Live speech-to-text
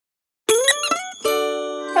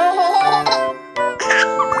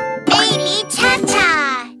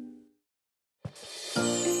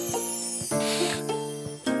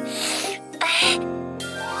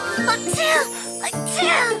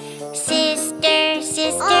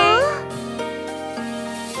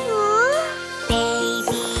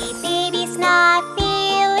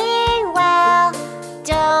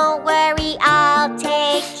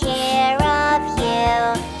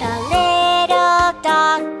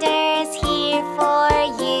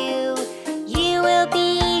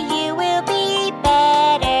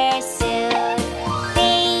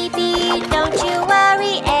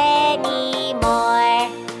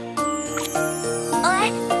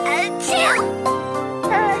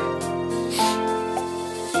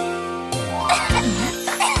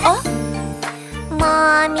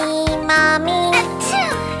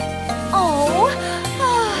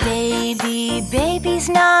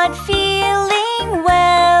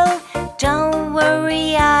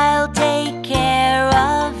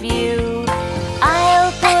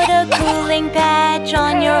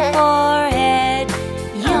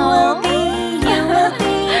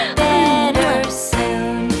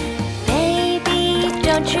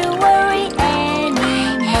don't you worry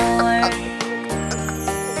anymore.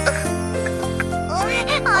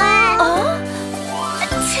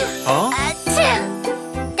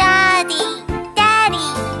 Daddy, Daddy.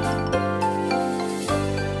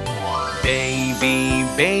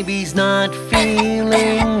 Baby's not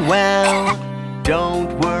feeling well.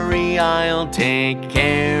 Don't worry, I'll take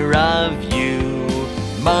care of you.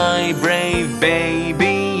 My brave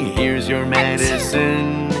baby, here's your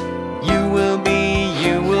medicine. You will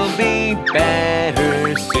be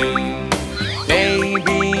better soon.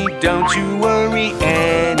 Baby, don't you worry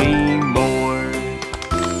anymore.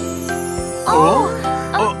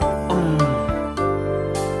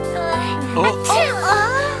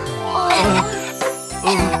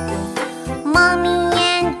 Mommy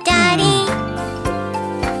and Daddy.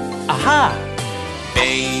 Aha!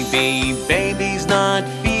 Baby's not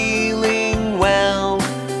feeling well.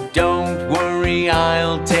 Don't worry,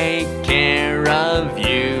 I'll take care of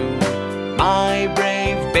you. My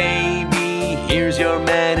brave baby, here's your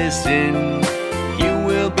medicine. You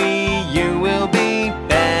will be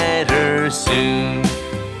better soon.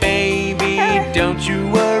 Baby, don't you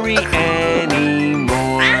worry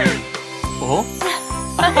anymore.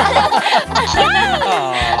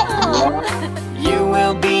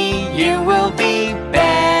 You will be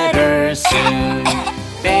better soon.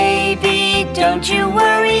 Baby, don't you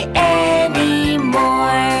worry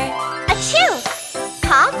anymore. Achoo!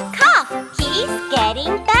 Cough, cough. He's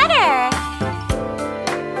getting better.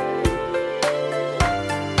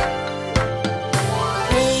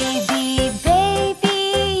 Baby,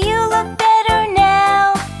 you look better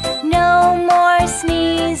now. No more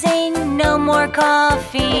sneezing, no more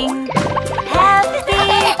coughing. Healthy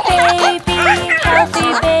baby,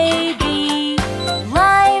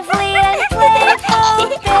 lively and playful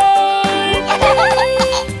baby.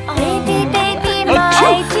 Baby,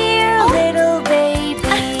 my dear little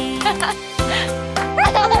baby.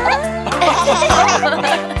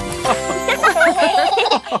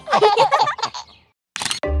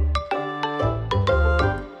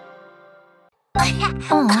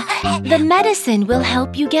 The medicine will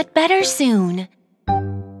help you get better soon.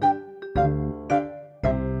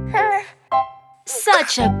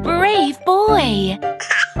 Such a brave boy!